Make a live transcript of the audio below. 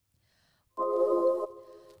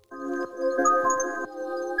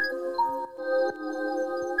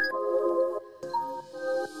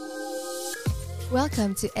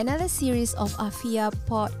welcome to another series of Afia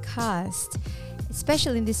podcast.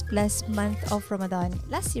 Especially in this blessed month of Ramadan.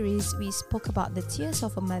 Last series, we spoke about the tears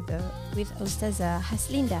of a mother with Ustazah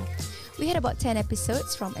Haslinda. We had about 10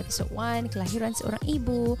 episodes from episode 1, kelahiran seorang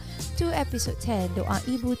ibu, to episode 10, doa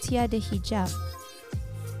ibu tiada hijab.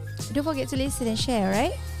 Don't forget to listen and share,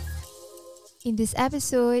 right? In this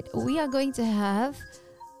episode, we are going to have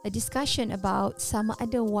a discussion about sama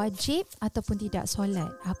ada wajib ataupun tidak solat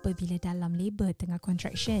apabila dalam labour tengah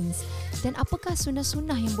contractions, dan apakah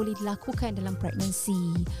sunnah-sunnah yang boleh dilakukan dalam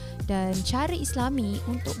pregnancy dan cara Islami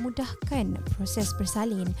untuk mudahkan proses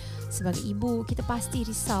bersalin. Sebagai ibu, kita pasti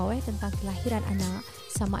risau tentang kelahiran anak,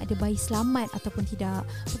 sama ada bayi selamat ataupun tidak.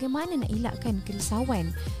 Bagaimana nak elakkan kerisauan,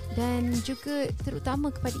 dan juga terutama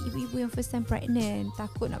kepada ibu-ibu yang first time pregnant,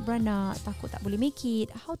 takut nak beranak, takut tak boleh make it,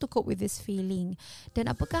 how to cope with this feeling, dan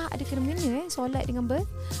apakah ada kena-mengena solat dengan birth.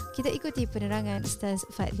 Kita ikuti penerangan Ustaz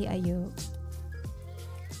Fadli Ayub.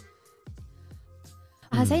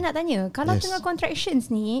 Saya nak tanya, kalau tengah contractions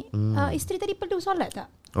ni, isteri tadi perlu solat tak?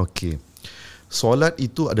 Okey. Solat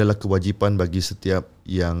itu adalah kewajipan bagi setiap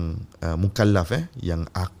yang mukallaf, yang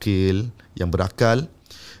akil, yang berakal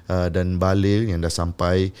dan baligh, yang dah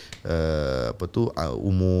sampai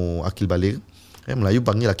umur akil baligh. Melayu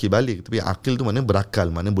panggil akil baligh, tapi akil tu maknanya berakal,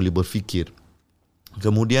 maknanya boleh berfikir.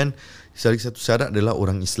 Kemudian satu syarat adalah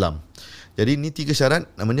orang Islam. Jadi ni 3 syarat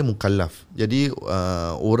namanya mukallaf. Jadi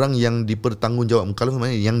orang yang dipertanggungjawab, mukallaf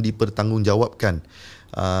maknanya yang dipertanggungjawabkan.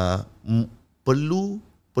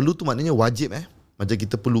 Perlu tu maknanya wajib. Macam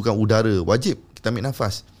kita perlukan udara, wajib kita ambil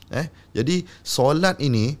nafas. Jadi solat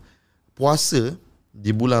ini, puasa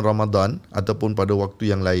di bulan Ramadan ataupun pada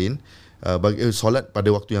waktu yang lain, solat pada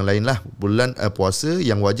waktu yang lain lah. Bulan puasa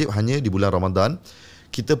yang wajib hanya di bulan Ramadan.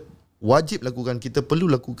 Kita wajib lakukan, kita perlu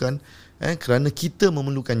lakukan kerana kita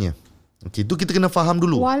memerlukannya. Okey, itu kita kena faham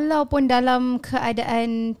dulu. Walaupun dalam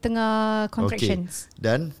keadaan tengah contractions. Okay.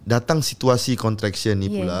 Dan datang situasi contraction ni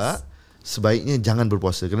pula, sebaiknya jangan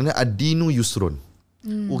berpuasa kerana ad-dinu yusrun.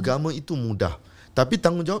 Agama itu mudah. Tapi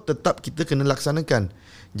tanggungjawab tetap kita kena laksanakan.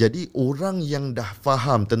 Jadi orang yang dah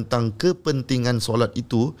faham tentang kepentingan solat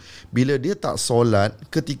itu, bila dia tak solat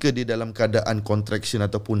ketika dia dalam keadaan contraction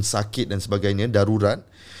ataupun sakit dan sebagainya, darurat,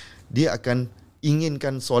 dia akan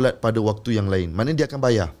inginkan solat pada waktu yang lain. Maknanya dia akan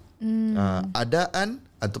bayar. Adaan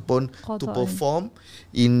ataupun to perform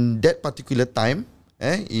in that particular time,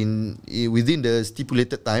 within the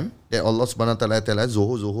stipulated time that Allah Subhanahu Wa Taala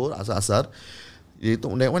zuhur, asar, itu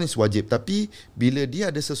that one is wajib. Tapi bila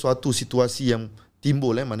dia ada sesuatu situasi yang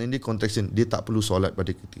timbul, maknanya dia contraction, dia tak perlu solat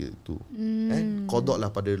pada ketika itu. Qada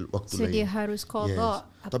lah pada waktu lain. So dia harus qada.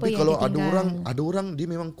 Tapi kalau ada orang dia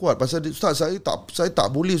memang kuat pasal dia, Ustaz saya tak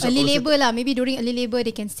boleh. Early labour lah, maybe during early labour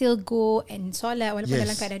they can still go and solat walaupun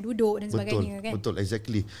dalam keadaan duduk dan sebagainya, kan? Betul,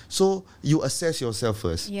 exactly. So you assess yourself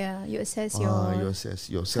first. Yeah, you assess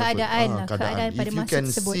yourself keadaan pada if masa you can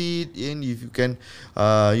tersebut. sit in, if you can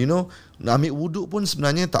nak ambil wuduk pun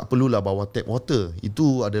sebenarnya tak perlulah bawa tap water.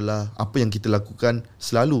 Itu adalah apa yang kita lakukan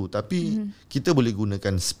selalu. Tapi kita boleh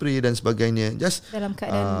gunakan spray dan sebagainya. Just dalam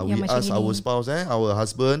keadaan yang we macam ask ini, our spouse, our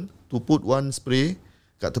husband to put one spray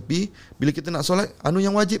kat tepi. Bila kita nak solat,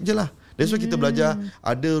 yang wajib je lah. That's why kita belajar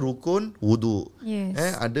ada rukun wuduk,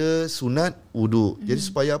 ada sunat wuduk. Jadi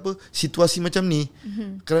supaya apa? Situasi macam ni.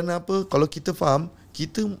 Kerana apa? Kalau kita faham,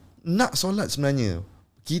 kita nak solat sebenarnya.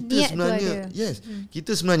 Kita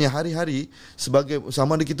sebenarnya hari-hari, sebagai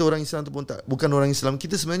sama ada kita orang Islam ataupun bukan orang Islam,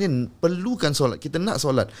 kita sebenarnya perlukan solat, kita nak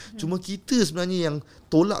solat. Cuma kita sebenarnya yang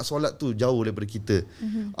tolak solat tu jauh daripada kita.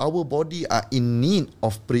 Our body are in need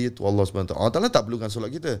of prayer to Allah SWT. Allah Ta'ala tak perlukan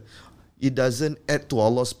solat kita. It doesn't add to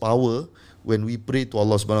Allah's power when we pray to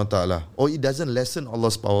Allah SWT, or it doesn't lessen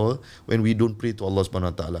Allah's power when we don't pray to Allah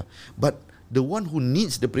SWT. But the one who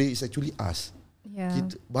needs the prayer is actually us.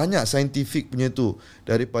 Kita, banyak saintifik punya tu,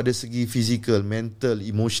 daripada segi fizikal, mental,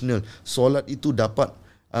 emotional, solat itu dapat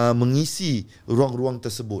mengisi ruang-ruang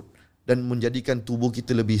tersebut dan menjadikan tubuh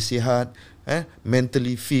kita lebih sihat,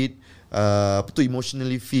 mentally fit,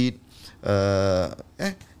 emotionally fit.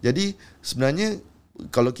 Jadi sebenarnya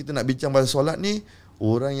kalau kita nak bincang pasal solat ni,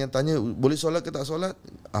 orang yang tanya boleh solat ke tak solat,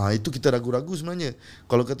 itu kita ragu-ragu sebenarnya.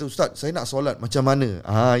 Kalau kata Ustaz saya nak solat macam mana,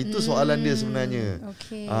 itu soalan dia sebenarnya.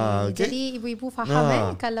 Okay. Jadi ibu-ibu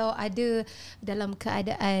faham kalau ada dalam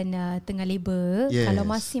keadaan tengah labour, kalau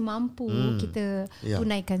masih mampu kita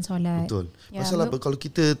tunaikan solat. Betul. Pasal apa, kalau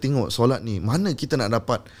kita tengok solat ni, mana kita nak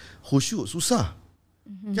dapat khusyuk, susah.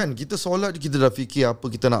 Kan kita solat kita dah fikir apa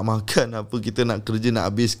kita nak makan, apa kita nak kerja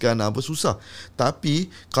nak habiskan, apa susah.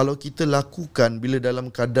 Tapi kalau kita lakukan bila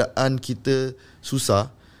dalam keadaan kita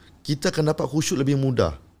susah, kita akan dapat khusyuk lebih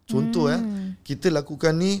mudah. Contoh kita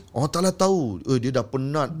lakukan ni, Allah Ta'ala tahu dia dah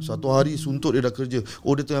penat, satu hari suntuk dia dah kerja,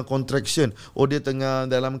 dia tengah contraction, dia tengah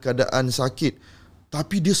dalam keadaan sakit,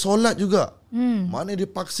 tapi dia solat juga. Mana dia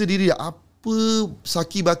paksa diri, apa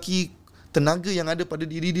saki-baki tenaga yang ada pada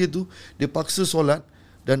diri dia tu, dia paksa solat,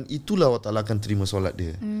 dan itulah Allah Ta'ala akan terima solat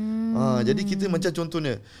dia. Jadi kita macam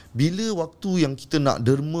contohnya, bila waktu yang kita nak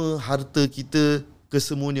derma harta kita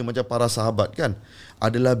kesemuanya macam para sahabat kan,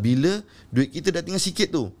 adalah bila duit kita dah tinggal sikit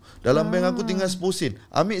tu, dalam bank aku tinggal 10 sen,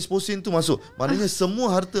 ambil 10 sen tu masuk, maknanya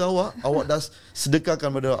semua harta awak dah sedekahkan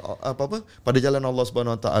pada jalan Allah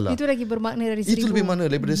Subhanahu Wa Taala. Itu lagi bermakna dari 1,000. Itu lebih makna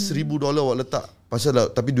daripada $1,000 awak letak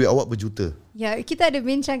tapi duit awak berjuta. Ya, kita ada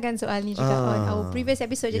bincangkan soal ni juga on our previous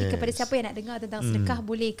episode. Jadi kepada siapa yang nak dengar tentang sedekah,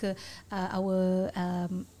 boleh ke our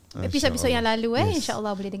episod-episod yang lalu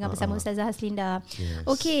insya-Allah boleh dengar bersama Ustazah Haslinda.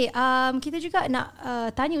 Okey, kita juga nak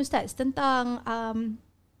tanya Ustaz tentang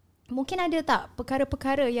mungkin ada tak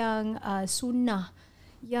perkara-perkara yang sunnah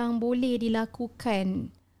yang boleh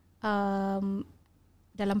dilakukan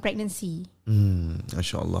dalam pregnancy?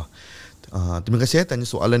 Masya-Allah. Terima kasih tanya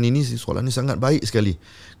soalan ini. Soalan ini sangat baik sekali,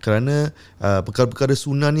 kerana perkara-perkara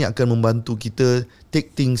sunnah ni akan membantu kita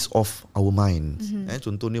take things off our minds.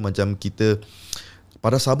 Contohnya macam kita,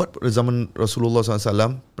 para sahabat pada zaman Rasulullah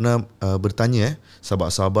SAW pernah bertanya,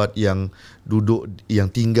 sahabat-sahabat yang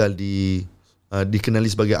tinggal dikenali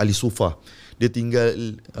sebagai ahli sufah. Dia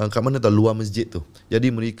tinggal kat mana tahu, luar masjid tu.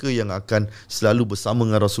 Jadi mereka yang akan selalu bersama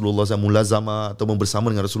dengan Rasulullah SAW, mulazamah atau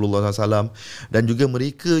bersama dengan Rasulullah SAW, dan juga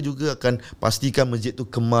mereka juga akan pastikan masjid tu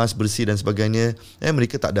kemas, bersih dan sebagainya.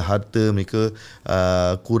 Mereka tak ada harta, mereka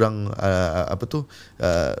kurang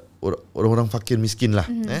orang-orang fakir miskin lah.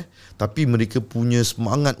 Tapi mereka punya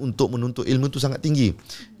semangat untuk menuntut ilmu tu sangat tinggi.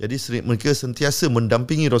 Jadi mereka sentiasa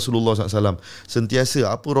mendampingi Rasulullah SAW.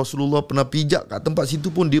 Sentiasa apa Rasulullah pernah pijak kat tempat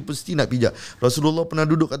situ pun dia pasti nak pijak. Rasulullah pernah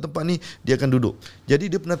duduk kat tempat ni, dia akan duduk.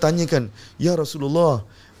 Jadi dia pernah tanyakan, ya Rasulullah,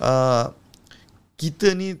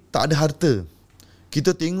 kita ni tak ada harta.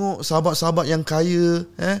 Kita tengok sahabat-sahabat yang kaya,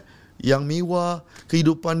 yang mewah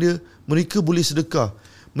kehidupan dia, mereka boleh sedekah.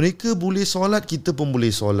 Mereka boleh solat, kita pun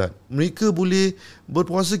boleh solat. Mereka boleh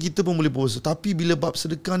berpuasa, kita pun boleh puasa. Tapi bila bab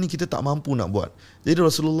sedekah ni kita tak mampu nak buat. Jadi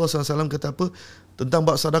Rasulullah SAW kata apa? Tentang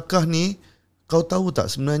bab sedekah ni, kau tahu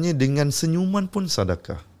tak sebenarnya dengan senyuman pun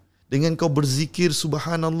sedekah. Dengan kau berzikir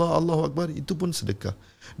subhanallah, Allahu Akbar, itu pun sedekah.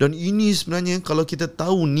 Dan ini sebenarnya kalau kita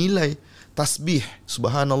tahu nilai tasbih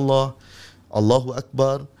subhanallah, Allahu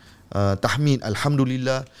Akbar, tahmid,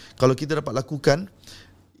 alhamdulillah, kalau kita dapat lakukan,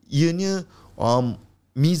 ianya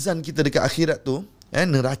mizan kita dekat akhirat tu,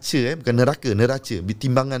 bukan neraca,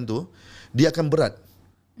 timbangan tu, dia akan berat.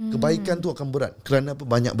 Kebaikan tu akan berat kerana apa?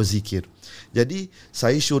 Banyak berzikir. Jadi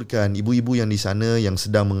saya syorkan ibu-ibu yang di sana yang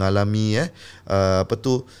sedang mengalami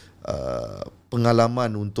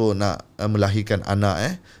pengalaman untuk nak melahirkan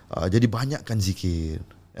anak, jadi banyakkan zikir.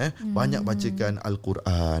 Banyak bacakan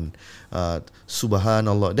Al-Quran,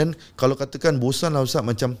 subhanallah. Dan kalau katakan bosan lah Ustaz,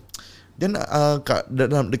 macam dan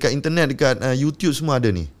dekat internet, dekat YouTube semua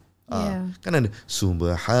ada ni. Kan ada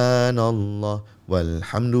subhanallah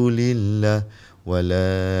walhamdulillah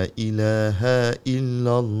wala ilaha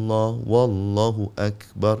illallah wallahu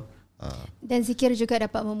akbar. Dan zikir juga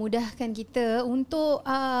dapat memudahkan kita untuk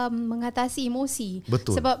mengatasi emosi.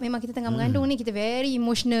 Betul. Sebab memang kita tengah mengandung ni, kita very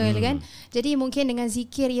emotional kan. Jadi mungkin dengan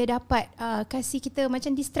zikir ia dapat kasih kita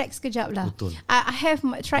macam distract sekejap lah. Betul. I have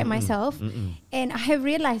tried myself and I have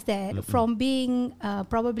realised that from being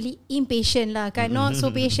probably impatient lah kan, not so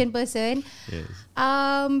patient person. Yes.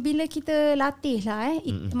 Bila kita latih lah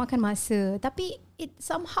it makan masa, tapi it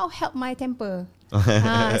somehow help my temper.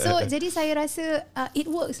 So jadi saya rasa it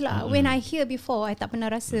works lah. When I hear before, I tak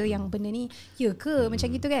pernah rasa yang benda ni ya ke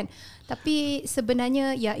macam gitu kan. Tapi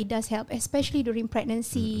sebenarnya it does help, especially during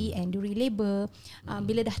pregnancy and during labour.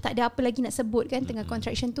 Bila dah tak ada apa lagi nak sebut kan, tengah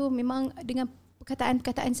contraction tu, memang dengan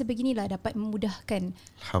perkataan-perkataan sebeginilah dapat memudahkan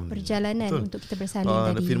perjalanan untuk kita bersalin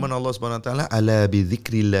tadi. Firman Allah SWT, ala bi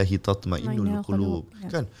dzikrillahi tatmainnul qulub.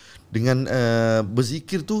 Kan? Dengan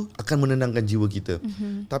berzikir tu akan menenangkan jiwa kita.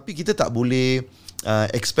 Tapi kita tak boleh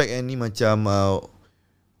expect ni macam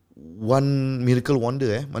one miracle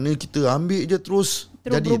wonder. Maknanya kita ambil je terus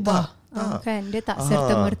jadi berubah. Kan dia tak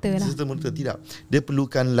serta-merta lah. Serta-merta tidak. Dia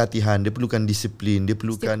perlukan latihan, dia perlukan disiplin, dia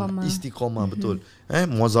perlukan istiqamah betul.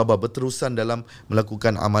 Muazabah, berterusan dalam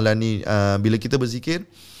melakukan amalan ni. Bila kita berzikir,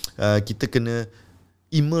 kita kena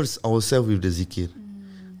immerse ourselves with the zikir.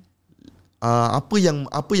 Apa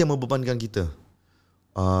yang membebankan kita?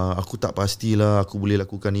 aku tak pastilah aku boleh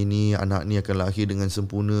lakukan ini, anak ni akan lahir dengan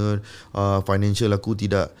sempurna, financial aku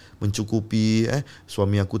tidak mencukupi,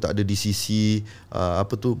 suami aku tak ada di sisi,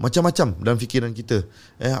 macam-macam dalam fikiran kita,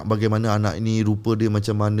 bagaimana anak ini, rupa dia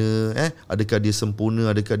macam mana, adakah dia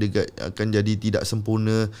sempurna, adakah dia akan jadi tidak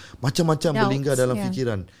sempurna, macam-macam berlingkar dalam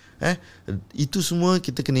fikiran. Itu semua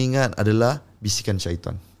kita kena ingat adalah bisikan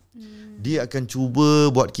syaitan. Dia akan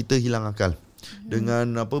cuba buat kita hilang akal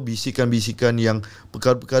dengan bisikan-bisikan yang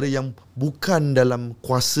perkara-perkara yang bukan dalam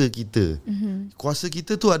kuasa kita. Kuasa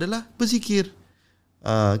kita tu adalah berzikir.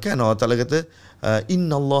 Kan Allah Ta'ala kata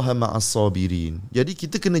innallaha ma'as sabirin. Jadi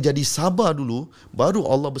kita kena jadi sabar dulu, baru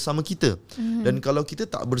Allah bersama kita. Dan kalau kita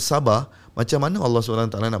tak bersabar, macam mana Allah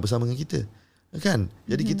SWT nak bersama dengan kita? Kan?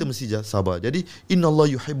 Jadi kita mesti sabar. Jadi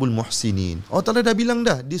innallaha yuhibbul muhsinin. Allah Ta'ala dah bilang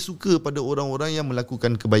dah, dia suka pada orang-orang yang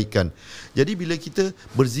melakukan kebaikan. Jadi bila kita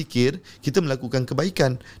berzikir, kita melakukan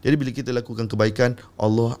kebaikan. Jadi bila kita lakukan kebaikan,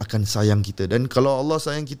 Allah akan sayang kita. Dan kalau Allah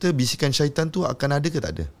sayang kita, bisikan syaitan tu akan ada ke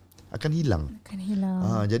tak ada? Akan hilang.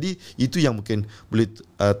 Jadi itu yang mungkin boleh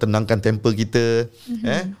tenangkan temper kita,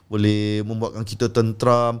 boleh membuatkan kita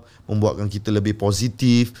tenteram, membuatkan kita lebih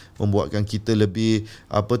positif, membuatkan kita lebih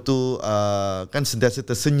kan sentiasa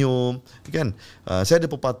tersenyum, kan. Saya ada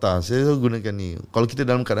pepatah, saya selalu gunakan ni. Kalau kita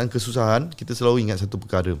dalam keadaan kesusahan, kita selalu ingat satu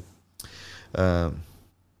perkara.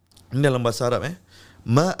 Ini dalam bahasa Arab,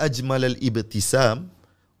 ma ajmalal ibtisam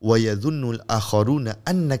wa yadhunnul akharuna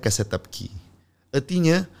annaka satabki.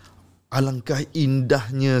 Artinya, alangkah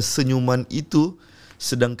indahnya senyuman itu,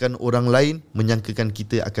 sedangkan orang lain menyangkakan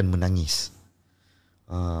kita akan menangis.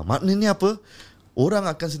 Maknanya apa? Orang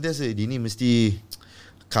akan sentiasa, dia ni mesti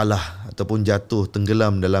kalah ataupun jatuh,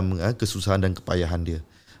 tenggelam dalam kesusahan dan kepayahan dia.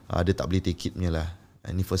 Dia tak boleh take it punya lah.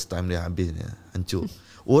 Ini first time dia habis, hancur.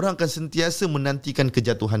 Orang akan sentiasa menantikan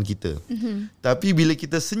kejatuhan kita. Tapi bila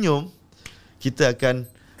kita senyum, kita akan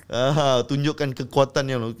tunjukkan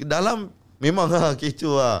kekuatan yang dalam. Memang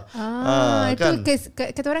kecoh lah. Itu kan?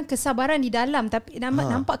 Kata orang kesabaran di dalam, tapi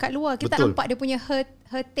nampak kat luar. Kita nampak dia punya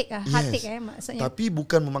heartache maksudnya. Tapi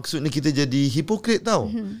bukan bermaksudnya kita jadi hipokrit tau.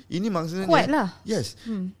 Ini maksudnya kuat lah. Yes.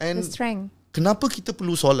 And the strength. Kenapa kita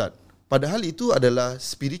perlu solat? Padahal itu adalah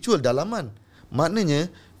spiritual dalaman. Maknanya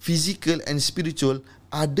physical and spiritual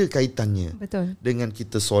ada kaitannya. Betul. Dengan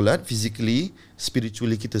kita solat, physically,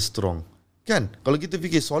 spiritually kita strong. Kan? Kalau kita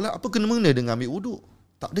fikir solat apa kena mengena dengan ambil wuduk?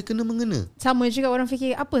 Tak ada kena mengena. Sama juga orang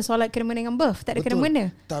fikir apa solat kena mengena dengan birth, tak ada kena mengena.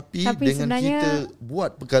 Tapi dengan kita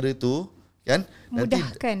buat perkara tu, kan,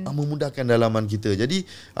 mudahkan. Nanti memudahkan dalaman kita. Jadi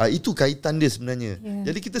itu kaitan dia sebenarnya.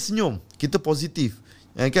 Jadi kita senyum, kita positif.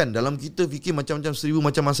 Kan, dalam kita fikir macam-macam 1000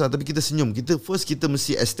 macam masalah, tapi kita senyum. Kita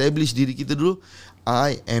mesti establish diri kita dulu.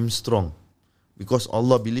 I am strong because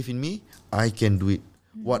Allah believe in me. I can do it.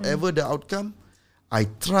 Whatever the outcome, I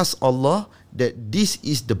trust Allah that this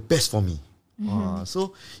is the best for me.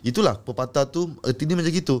 So itulah pepatah tu, artinya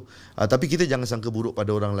macam gitu. Tapi kita jangan sangka buruk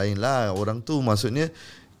pada orang lain lah. Orang tu maksudnya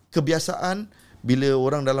kebiasaan, bila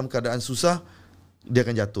orang dalam keadaan susah, dia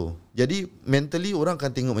akan jatuh. Jadi mentally orang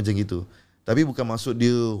akan tengok macam gitu. Tapi bukan maksud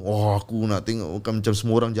dia, aku nak tengok bukan macam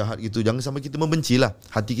semua orang jahat gitu. Jangan sampai kita membenci lah.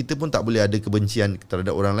 Hati kita pun tak boleh ada kebencian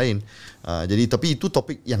terhadap orang lain. Jadi tapi itu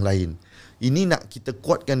topik yang lain. Ini nak kita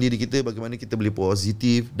kuatkan diri kita, bagaimana kita boleh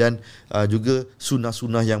positif, dan juga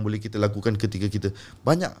sunnah-sunnah yang boleh kita lakukan ketika kita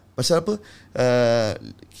banyak. Pasal apa?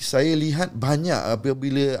 Saya lihat banyak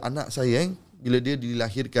apabila anak saya, bila dia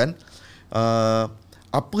dilahirkan,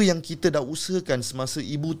 apa yang kita dah usahakan semasa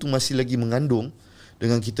ibu tu masih lagi mengandung,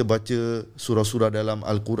 dengan kita baca surah-surah dalam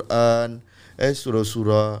Al-Quran,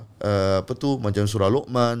 surah-surah macam surah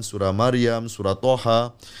Luqman, surah Maryam, surah Toha,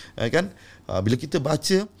 kan? Bila kita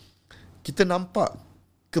baca, kita nampak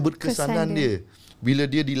keberkesanan dia bila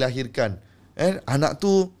dia dilahirkan. Anak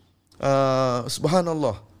tu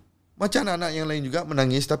subhanallah, macam anak-anak yang lain juga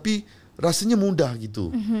menangis, tapi rasanya mudah gitu.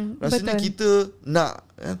 Rasanya betul. Kita nak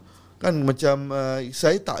kan macam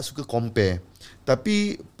saya tak suka compare,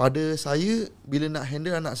 tapi pada saya bila nak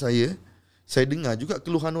handle anak saya dengar juga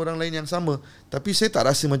keluhan orang lain yang sama, tapi saya tak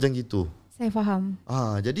rasa macam gitu. Saya faham.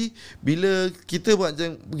 Jadi bila kita buat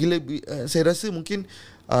saya rasa mungkin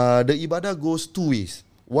the ibadah goes two ways.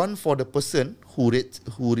 One for the person who reads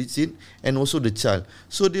it, and also the child.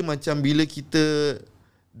 So dia macam bila kita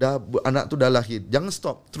anak tu dah lahir, jangan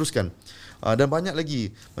stop, teruskan. Dan banyak lagi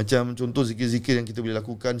macam contoh zikir-zikir yang kita boleh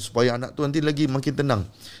lakukan supaya anak tu nanti lagi makin tenang.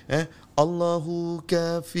 Allahu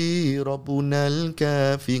kafi Rabbunal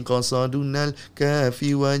kafi qasadunal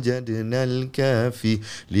kafi wajadnal kafi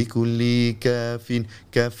likulli kafin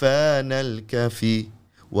kafanal kafi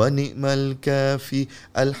wa ni'mal kafi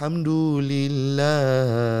alhamdulillah.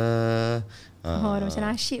 Dah macam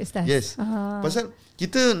nasyid Ustaz. Yes. Pasal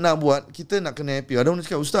kita nak buat, kita nak kena happy. Ada orang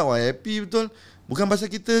cakap, Ustaz, happy betul. Bukan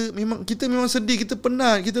pasal kita memang sedih, kita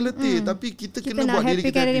penat, kita letih, tapi kita kena buat diri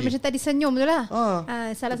kita happy. Macam tadi senyum tu lah.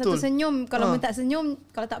 Salah betul. Satu senyum, kalau tak senyum,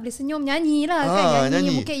 kalau tak boleh senyum, nyanyi lah kan.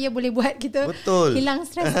 Nyanyi mungkin ia boleh buat kita hilang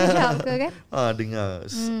stres sekejap ke kan.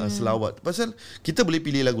 Dengar selawat. Pasal kita boleh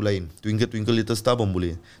pilih lagu lain, Twinkle Twinkle Little Star pun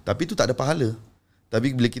boleh, tapi itu tak ada pahala.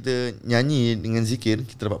 Tapi bila kita nyanyi dengan zikir,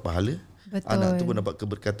 kita dapat pahala. Betul. Anak tu pun dapat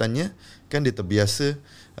keberkatannya. Kan dia terbiasa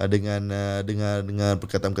dengan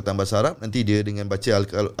perkataan-perkataan bahasa Arab. Nanti dia dengan baca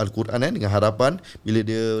Al-Quran dengan harapan bila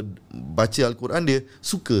dia baca Al-Quran dia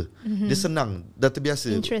suka, dia senang, dah terbiasa.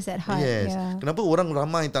 Interest at heart. Yes. Yeah. Kenapa orang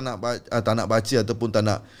ramai tak nak baca ataupun tak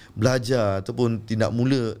nak belajar ataupun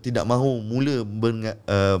tidak mahu mula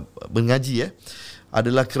mengaji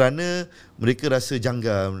adalah kerana mereka rasa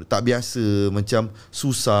janggal, tak biasa, macam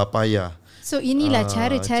susah, payah. So inilah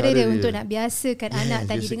cara dia untuk nak biasakan anak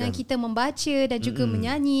tadi dengan kita membaca dan juga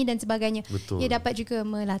menyanyi dan sebagainya. Betul. Ia dapat juga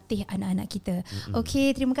melatih anak-anak kita.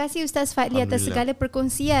 Okey, terima kasih Ustaz Fadli atas segala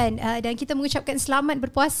perkongsian dan kita mengucapkan selamat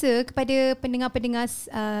berpuasa kepada pendengar-pendengar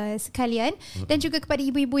sekalian dan juga kepada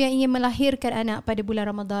ibu-ibu yang ingin melahirkan anak pada bulan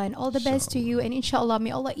Ramadan. All the best to you and insya-Allah may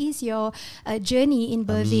Allah ease your journey in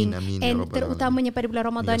birthing. Amin, and terutamanya pada bulan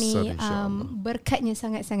Ramadan ni berkatnya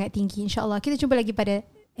sangat-sangat tinggi insya-Allah. Kita jumpa lagi pada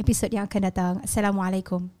episod yang akan datang.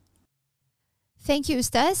 Assalamualaikum. Thank you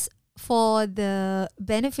Ustaz for the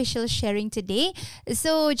beneficial sharing today.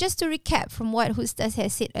 So just to recap from what Ustaz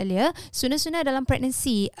has said earlier, sunnah-sunnah dalam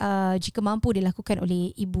pregnancy jika mampu dilakukan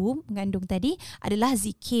oleh ibu mengandung tadi adalah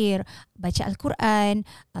zikir, baca Al-Quran,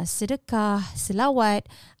 sedekah, selawat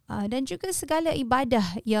dan juga segala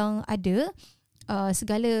ibadah yang ada.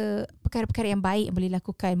 Segala perkara-perkara yang baik yang boleh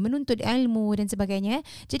lakukan, menuntut ilmu dan sebagainya.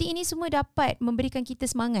 Jadi ini semua dapat memberikan kita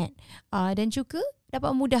semangat dan juga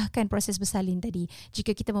dapat memudahkan proses bersalin tadi.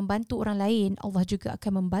 Jika kita membantu orang lain, Allah juga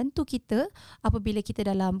akan membantu kita apabila kita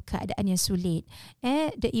dalam keadaan yang sulit.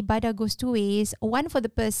 The ibadah goes two ways. One for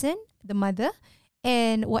the person, the mother,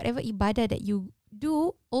 and whatever ibadah that you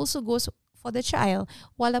do also goes for the child,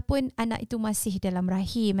 walaupun anak itu masih dalam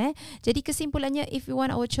rahim. Jadi kesimpulannya, if we want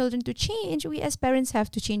our children to change, we as parents have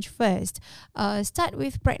to change first. Start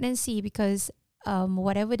with pregnancy because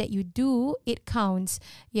whatever that you do, it counts.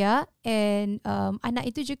 And anak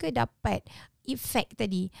itu juga dapat efek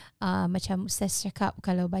tadi. Macam Ustaz cakap,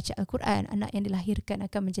 kalau baca Al-Quran, anak yang dilahirkan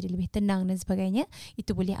akan menjadi lebih tenang dan sebagainya.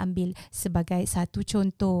 Itu boleh ambil sebagai satu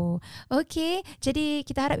contoh. Okey, jadi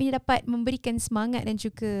kita harap ini dapat memberikan semangat dan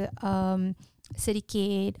juga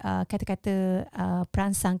sedikit kata-kata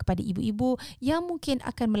perangsang kepada ibu-ibu yang mungkin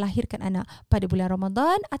akan melahirkan anak pada bulan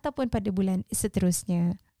Ramadan ataupun pada bulan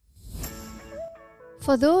seterusnya.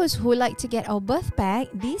 For those who like to get our birth pack,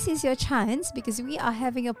 this is your chance because we are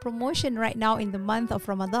having a promotion right now in the month of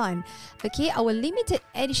Ramadan. Okay, our limited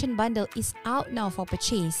edition bundle is out now for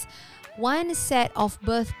purchase. One set of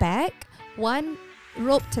birth pack, one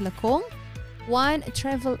robe telekong, one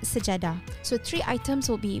travel sejadah. So 3 items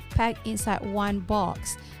will be packed inside one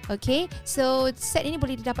box. Okay, so set ini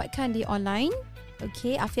boleh didapatkan di online.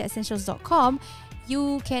 Okay, afiaessentials.com.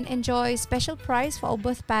 You can enjoy special price for our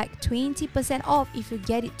birth pack, 20% off if you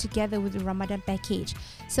get it together with the Ramadan package.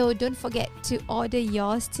 So don't forget to order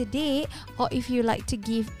yours today, or if you like to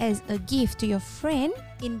give as a gift to your friend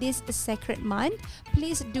in this sacred month,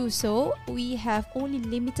 please do so. We have only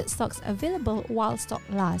limited stocks available while stock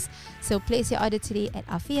lasts. So place your order today at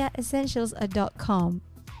afiaessentials.com.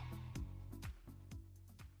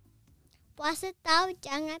 Puasa tahu,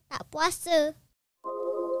 jangan tak puasa.